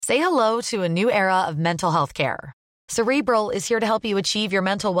Say hello to a new era of mental health care. Cerebral is here to help you achieve your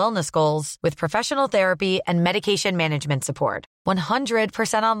mental wellness goals with professional therapy and medication management support.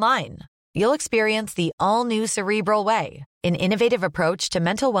 100% online. You'll experience the all-new Cerebral Way, an innovative approach to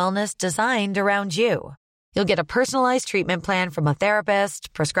mental wellness designed around you. You'll get a personalized treatment plan from a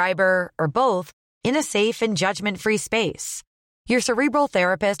therapist, prescriber, or both in a safe and judgment-free space. Your Cerebral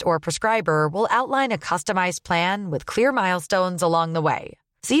therapist or prescriber will outline a customized plan with clear milestones along the way,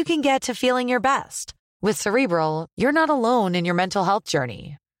 so you can get to feeling your best. With Cerebral, you're not alone in your mental health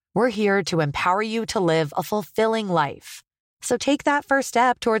journey. We're here to empower you to live a fulfilling life. So take that first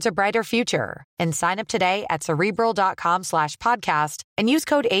step towards a brighter future and sign up today at Cerebral.com/podcast and use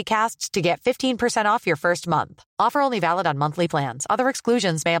code ACAST to get 15% off your first month. Offer only valid on monthly plans. Other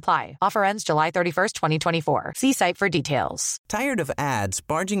exclusions may apply. Offer ends July 31st, 2024. See site for details. Tired of ads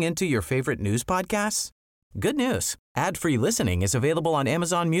barging into your favorite news podcasts? Good news. Ad-free listening is available on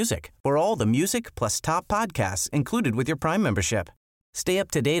Amazon Music for all the music plus top podcasts included with your Prime membership. Stay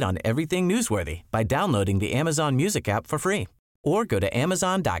up to date on everything newsworthy by downloading the Amazon Music app for free or go to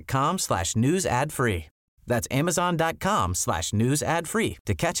amazon.com/news ad free. That's amazon.com/news ad free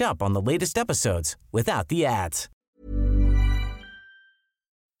to catch up on the latest episodes without the ads.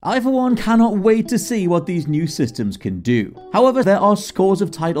 I, for one, cannot wait to see what these new systems can do. However, there are scores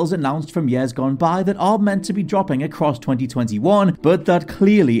of titles announced from years gone by that are meant to be dropping across 2021, but that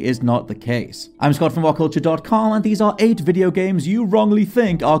clearly is not the case. I'm Scott from WhatCulture.com, and these are 8 video games you wrongly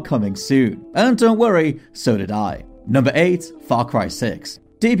think are coming soon. And don't worry, so did I. Number 8, Far Cry 6.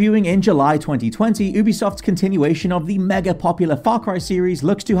 Debuting in July 2020, Ubisoft's continuation of the mega-popular Far Cry series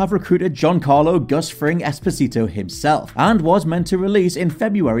looks to have recruited Giancarlo Gus Fring Esposito himself, and was meant to release in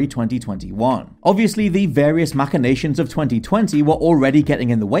February 2021. Obviously, the various machinations of 2020 were already getting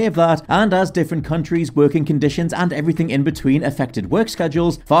in the way of that, and as different countries, working conditions, and everything in between affected work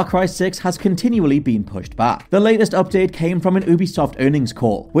schedules, Far Cry 6 has continually been pushed back. The latest update came from an Ubisoft earnings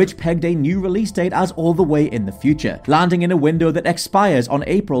call, which pegged a new release date as all the way in the future, landing in a window that expires on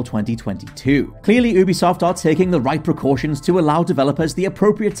April 2022. Clearly, Ubisoft are taking the right precautions to allow developers the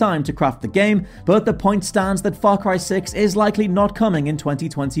appropriate time to craft the game, but the point stands that Far Cry 6 is likely not coming in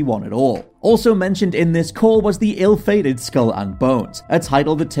 2021 at all. Also mentioned in this call was the ill-fated Skull and Bones, a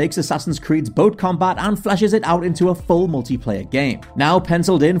title that takes Assassin's Creed's boat combat and fleshes it out into a full multiplayer game, now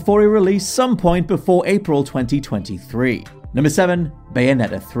penciled in for a release some point before April 2023. Number 7,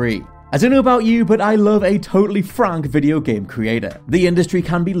 Bayonetta 3. I don't know about you, but I love a totally frank video game creator. The industry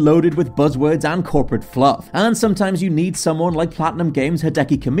can be loaded with buzzwords and corporate fluff, and sometimes you need someone like Platinum Games'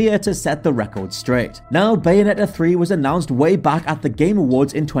 Hideki Kamiya to set the record straight. Now, Bayonetta 3 was announced way back at the Game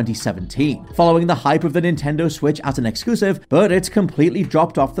Awards in 2017, following the hype of the Nintendo Switch as an exclusive, but it's completely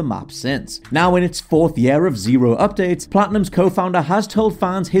dropped off the map since. Now in its 4th year of zero updates, Platinum's co-founder has told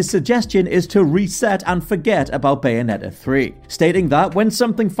fans his suggestion is to reset and forget about Bayonetta 3, stating that when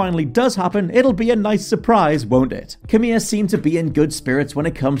something finally does happen, it'll be a nice surprise, won't it? Kamiya seemed to be in good spirits when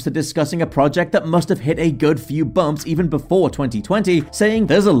it comes to discussing a project that must have hit a good few bumps even before 2020, saying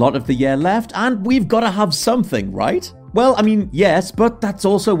there's a lot of the year left and we've got to have something, right? Well, I mean, yes, but that's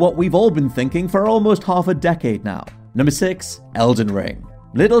also what we've all been thinking for almost half a decade now. Number 6, Elden Ring.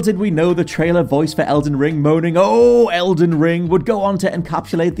 Little did we know the trailer voice for Elden Ring moaning, "Oh, Elden Ring," would go on to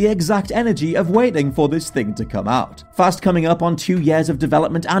encapsulate the exact energy of waiting for this thing to come out. Fast coming up on 2 years of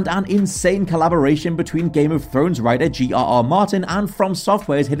development and an insane collaboration between Game of Thrones writer G.R.R. Martin and From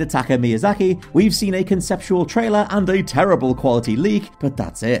Software's Hidetaka Miyazaki, we've seen a conceptual trailer and a terrible quality leak, but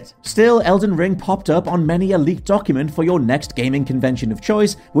that's it. Still, Elden Ring popped up on many a leaked document for your next gaming convention of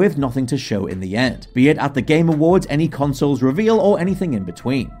choice, with nothing to show in the end, be it at the Game Awards, any consoles reveal, or anything in between.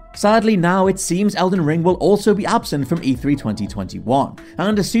 Sadly, now it seems Elden Ring will also be absent from E3 2021,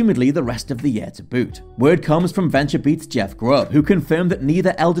 and assumedly the rest of the year to boot. Word comes from VentureBeat's Jeff Grubb, who confirmed that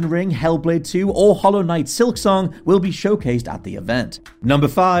neither Elden Ring, Hellblade 2, or Hollow Knight Silksong will be showcased at the event. Number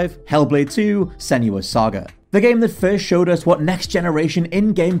 5, Hellblade 2, Senua's Saga. The game that first showed us what next-generation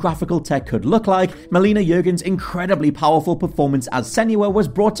in-game graphical tech could look like, Melina Juergen's incredibly powerful performance as Senua was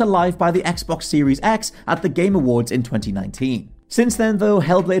brought to life by the Xbox Series X at the Game Awards in 2019. Since then, though,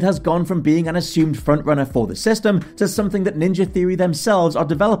 Hellblade has gone from being an assumed frontrunner for the system to something that Ninja Theory themselves are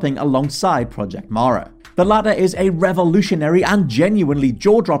developing alongside Project Mara. The latter is a revolutionary and genuinely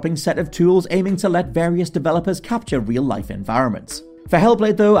jaw-dropping set of tools aiming to let various developers capture real-life environments. For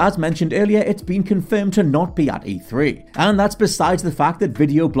Hellblade though, as mentioned earlier, it's been confirmed to not be at E3. And that's besides the fact that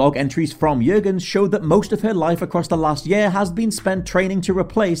video blog entries from Jurgens showed that most of her life across the last year has been spent training to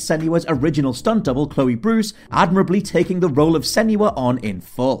replace Senua's original stunt double Chloe Bruce, admirably taking the role of Senua on in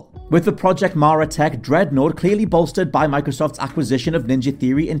full. With the Project Mara tech Dreadnought clearly bolstered by Microsoft's acquisition of Ninja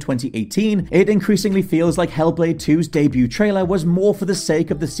Theory in 2018, it increasingly feels like Hellblade 2's debut trailer was more for the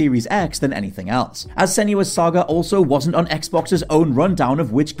sake of the Series X than anything else, as Senua's Saga also wasn't on Xbox's own rundown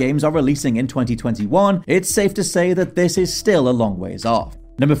of which games are releasing in 2021, it's safe to say that this is still a long ways off.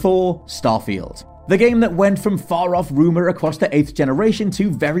 Number 4, Starfield. The game that went from far-off rumor across the 8th generation to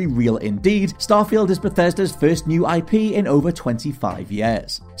very real indeed, Starfield is Bethesda's first new IP in over 25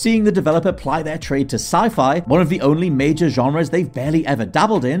 years. Seeing the developer ply their trade to sci-fi, one of the only major genres they've barely ever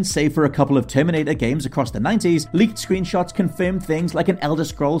dabbled in, save for a couple of Terminator games across the 90s, leaked screenshots confirmed things like an Elder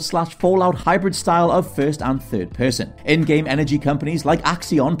Scrolls/Fallout hybrid style of first and third person, in-game energy companies like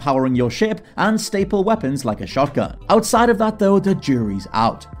Axion powering your ship, and staple weapons like a shotgun. Outside of that though, the jury's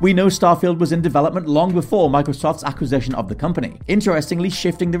out. We know Starfield was in development long before Microsoft's acquisition of the company, interestingly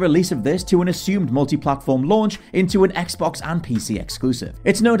shifting the release of this to an assumed multi-platform launch into an Xbox and PC exclusive.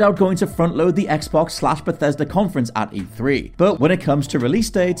 It's no doubt going to front-load the Xbox/Bethesda conference at E3, but when it comes to release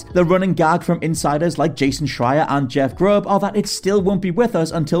dates, the running gag from insiders like Jason Schreier and Jeff Grubb are that it still won't be with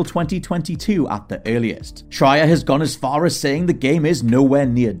us until 2022 at the earliest. Schreier has gone as far as saying the game is nowhere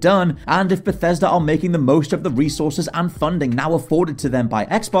near done, and if Bethesda are making the most of the resources and funding now afforded to them by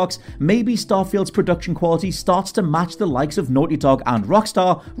Xbox, maybe Starfield's production quality starts to match the likes of Naughty Dog and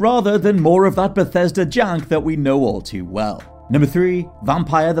Rockstar, rather than more of that Bethesda jank that we know all too well. Number 3,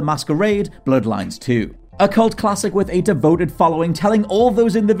 Vampire the Masquerade Bloodlines 2. A cult classic with a devoted following telling all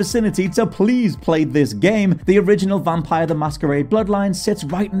those in the vicinity to please play this game, the original Vampire the Masquerade Bloodlines sits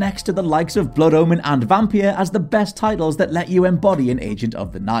right next to the likes of Blood Omen and Vampire as the best titles that let you embody an Agent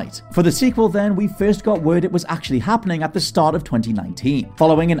of the Night. For the sequel then, we first got word it was actually happening at the start of 2019,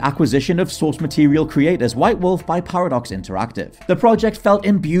 following an acquisition of source material creators White Wolf by Paradox Interactive. The project felt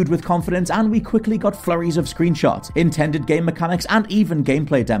imbued with confidence and we quickly got flurries of screenshots, intended game mechanics and even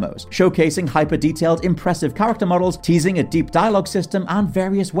gameplay demos, showcasing hyper-detailed impressive character models, teasing a deep dialogue system, and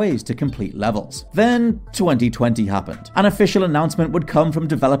various ways to complete levels. Then 2020 happened. An official announcement would come from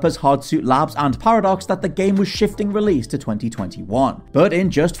developers Hardsuit Labs and Paradox that the game was shifting release to 2021. But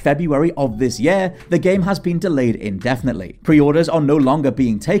in just February of this year, the game has been delayed indefinitely. Pre-orders are no longer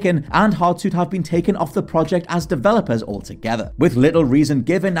being taken, and Hardsuit have been taken off the project as developers altogether. With little reason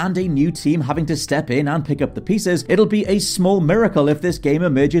given and a new team having to step in and pick up the pieces, it'll be a small miracle if this game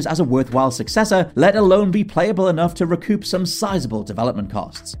emerges as a worthwhile successor, let alone be playable enough to recoup some sizable development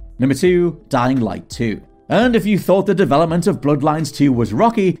costs. Number 2, Dying Light 2. And if you thought the development of Bloodlines 2 was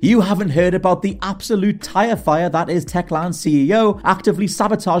rocky, you haven't heard about the absolute tire fire that is Techland's CEO actively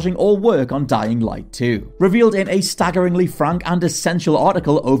sabotaging all work on Dying Light 2. Revealed in a staggeringly frank and essential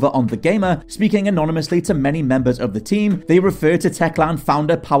article over on The Gamer, speaking anonymously to many members of the team, they refer to Techland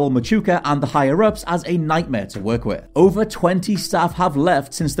founder Paweł Maciuka and the higher-ups as a nightmare to work with. Over 20 staff have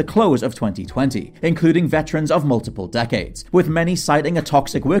left since the close of 2020, including veterans of multiple decades, with many citing a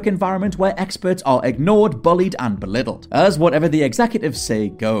toxic work environment where experts are ignored, bullied and belittled, as whatever the executives say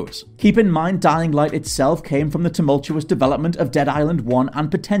goes. Keep in mind Dying Light itself came from the tumultuous development of Dead Island 1 and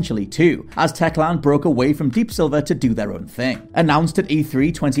potentially 2, as Techland broke away from Deep Silver to do their own thing. Announced at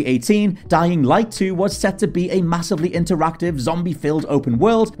E3 2018, Dying Light 2 was set to be a massively interactive, zombie-filled open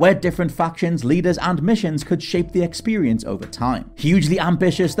world where different factions, leaders and missions could shape the experience over time. Hugely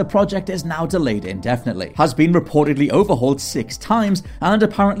ambitious, the project is now delayed indefinitely, has been reportedly overhauled 6 times, and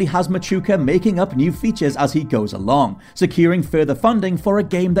apparently has Maciuka making up new features as he goes along, securing further funding for a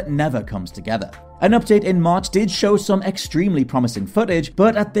game that never comes together. An update in March did show some extremely promising footage,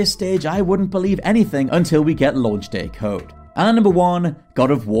 but at this stage I wouldn't believe anything until we get launch day code. And number 1,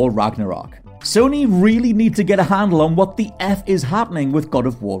 God of War Ragnarok. Sony really need to get a handle on what the F is happening with God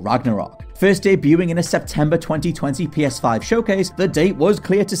of War Ragnarok. First debuting in a September 2020 PS5 showcase, the date was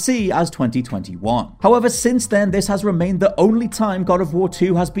clear to see as 2021. However, since then, this has remained the only time God of War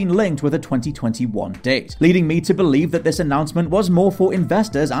 2 has been linked with a 2021 date, leading me to believe that this announcement was more for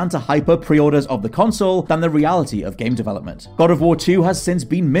investors and to hype up pre-orders of the console than the reality of game development. God of War 2 has since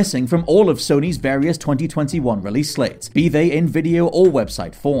been missing from all of Sony's various 2021 release slates, be they in video or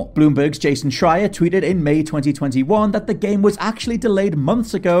website form. Bloomberg's Jason Schreier tweeted in May 2021 that the game was actually delayed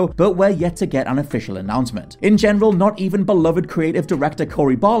months ago, but we're yet yet to get an official announcement. In general, not even beloved creative director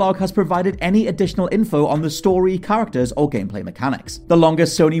Cory Barlog has provided any additional info on the story, characters, or gameplay mechanics. The longer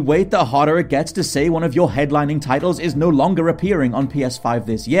Sony wait, the harder it gets to say one of your headlining titles is no longer appearing on PS5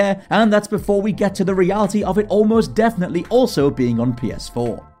 this year, and that's before we get to the reality of it almost definitely also being on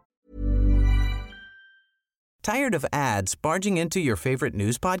PS4. Tired of ads barging into your favorite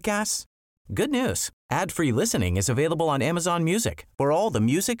news podcasts? Good news. Ad-free listening is available on Amazon Music for all the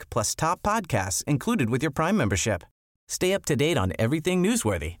music plus top podcasts included with your Prime membership. Stay up to date on everything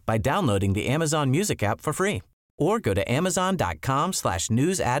newsworthy by downloading the Amazon Music app for free or go to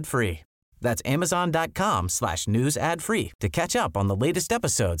amazon.com/news ad free. That's amazon.com/news ad free to catch up on the latest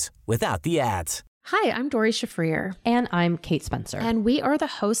episodes without the ads. Hi, I'm Dory Shafrir. And I'm Kate Spencer. And we are the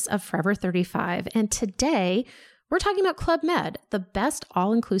hosts of Forever 35. And today, we're talking about Club Med, the best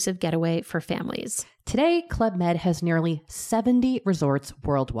all-inclusive getaway for families. Today, Club Med has nearly 70 resorts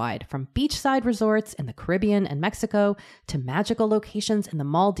worldwide, from beachside resorts in the Caribbean and Mexico, to magical locations in the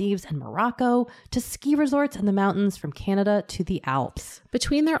Maldives and Morocco, to ski resorts in the mountains from Canada to the Alps.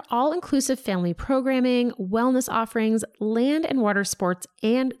 Between their all-inclusive family programming, wellness offerings, land and water sports,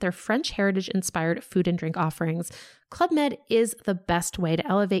 and their French heritage-inspired food and drink offerings, Club Med is the best way to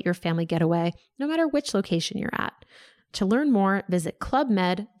elevate your family getaway, no matter which location you're at. To learn more, visit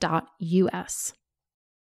clubmed.us.